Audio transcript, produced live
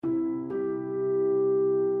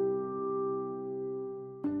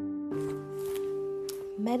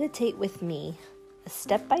Meditate with Me, a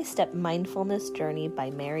step-by-step mindfulness journey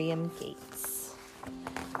by Miriam Gates.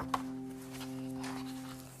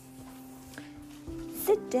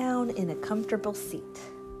 Sit down in a comfortable seat.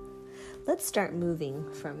 Let's start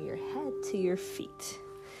moving from your head to your feet.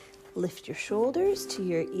 Lift your shoulders to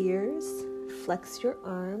your ears, flex your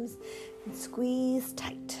arms, and squeeze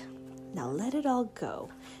tight. Now let it all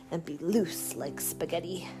go and be loose like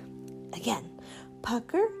spaghetti. Again,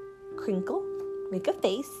 pucker, crinkle, make a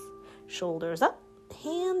face, shoulders up,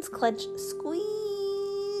 hands clench,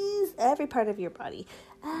 squeeze every part of your body,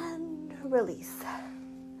 and release.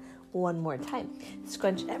 One more time.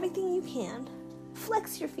 Scrunch everything you can.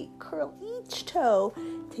 Flex your feet, curl each toe.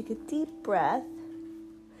 Take a deep breath,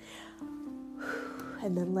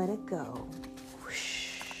 and then let it go.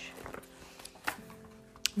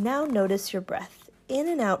 Now notice your breath in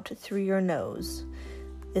and out through your nose.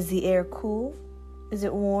 Is the air cool? Is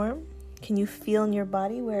it warm? Can you feel in your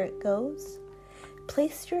body where it goes?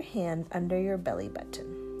 Place your hand under your belly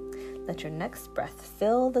button. Let your next breath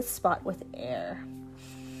fill the spot with air.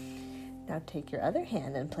 Now take your other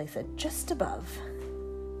hand and place it just above.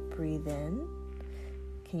 Breathe in.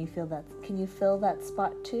 Can you feel that? Can you fill that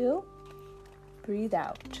spot too? Breathe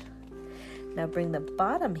out. Now bring the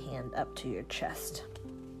bottom hand up to your chest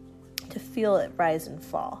to feel it rise and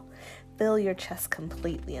fall. Fill your chest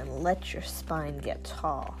completely and let your spine get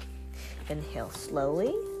tall. Inhale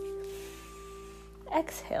slowly.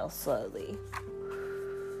 Exhale slowly.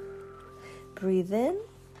 Breathe in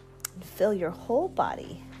and fill your whole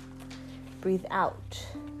body. Breathe out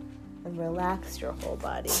and relax your whole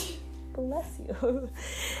body. Bless you.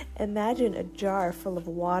 Imagine a jar full of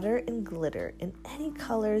water and glitter in any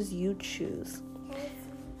colors you choose.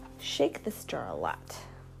 Shake this jar a lot.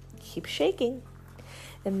 Keep shaking.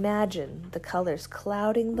 Imagine the colors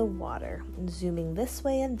clouding the water and zooming this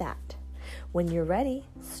way and that. When you're ready,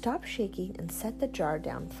 stop shaking and set the jar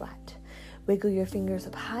down flat. Wiggle your fingers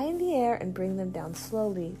up high in the air and bring them down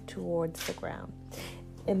slowly towards the ground.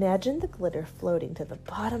 Imagine the glitter floating to the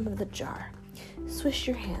bottom of the jar. Swish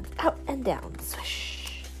your hands out and down.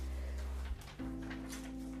 Swish.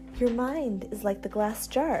 Your mind is like the glass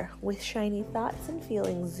jar with shiny thoughts and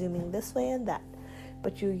feelings zooming this way and that.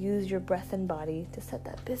 But you use your breath and body to set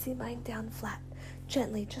that busy mind down flat,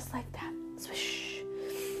 gently, just like that. Swish.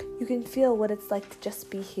 You can feel what it's like to just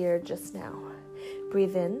be here just now.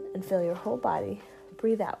 Breathe in and fill your whole body.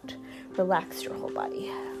 Breathe out. Relax your whole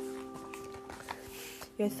body.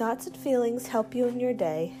 Your thoughts and feelings help you in your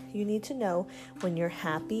day. You need to know when you're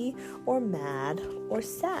happy or mad or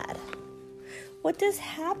sad. What does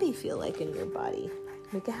happy feel like in your body?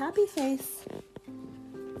 Make a happy face.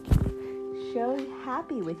 Show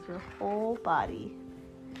happy with your whole body.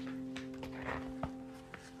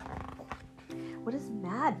 What does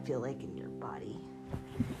mad feel like in your body?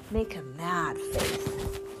 Make a mad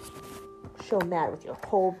face. Show mad with your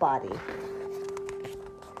whole body.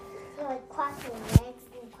 So like cross your legs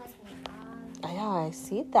and cross your arms. Yeah, I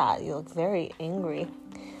see that. You look very angry.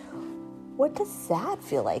 What does sad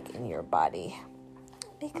feel like in your body?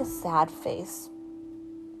 Make a sad face.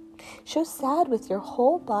 Show sad with your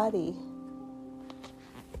whole body.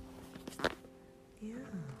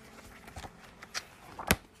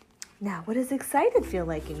 Now, what does excited feel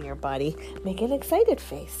like in your body? Make an excited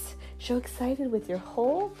face. Show excited with your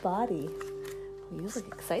whole body. You look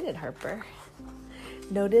excited, Harper.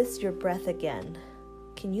 Notice your breath again.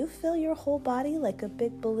 Can you fill your whole body like a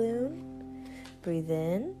big balloon? Breathe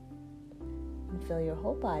in and fill your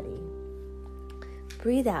whole body.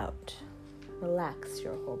 Breathe out. Relax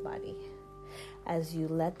your whole body. As you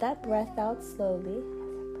let that breath out slowly.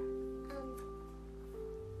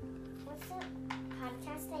 What's the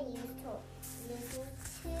podcast I used to listen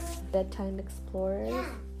to? Bedtime Explorers. Yeah,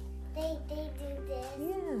 they do this.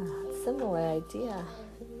 Yeah, similar idea.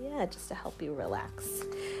 Yeah, just to help you relax.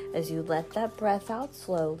 As you let that breath out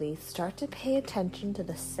slowly, start to pay attention to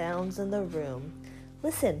the sounds in the room.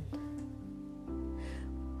 Listen.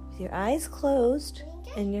 With your eyes closed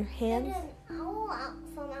and your hands... I heard an owl out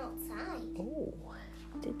from outside. Oh,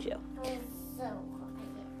 did you? It was so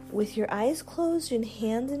quiet. With your eyes closed and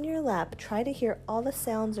hands in your lap, try to hear all the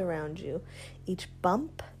sounds around you. Each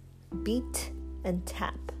bump, beat, and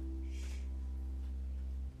tap.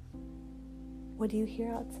 What do you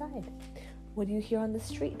hear outside? What do you hear on the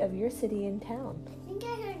street of your city and town? I think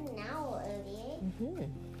I heard an owl earlier.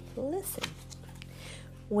 Listen.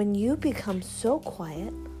 When you become so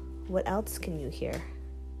quiet, what else can you hear?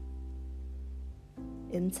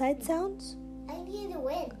 Inside sounds? I hear the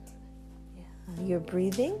wind. Yeah. Your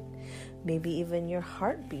breathing, maybe even your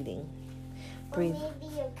heart beating. Or maybe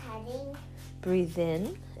you're cutting. Breathe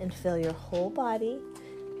in and fill your whole body.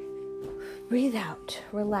 Breathe out.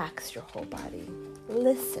 Relax your whole body.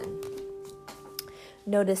 Listen.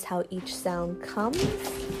 Notice how each sound comes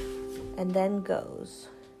and then goes.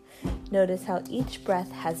 Notice how each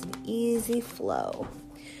breath has an easy flow.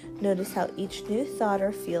 Notice how each new thought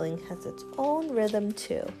or feeling has its own rhythm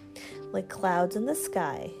too. Like clouds in the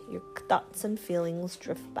sky, your thoughts and feelings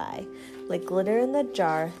drift by. Like glitter in the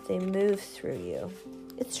jar, they move through you.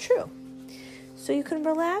 It's true. So you can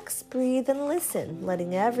relax, breathe, and listen,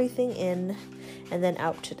 letting everything in and then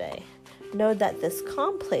out today. Know that this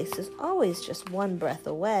calm place is always just one breath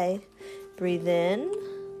away. Breathe in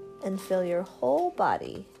and fill your whole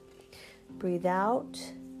body. Breathe out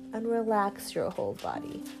and relax your whole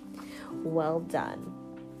body. Well done.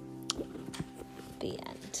 The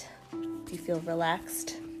end. Do you feel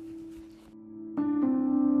relaxed?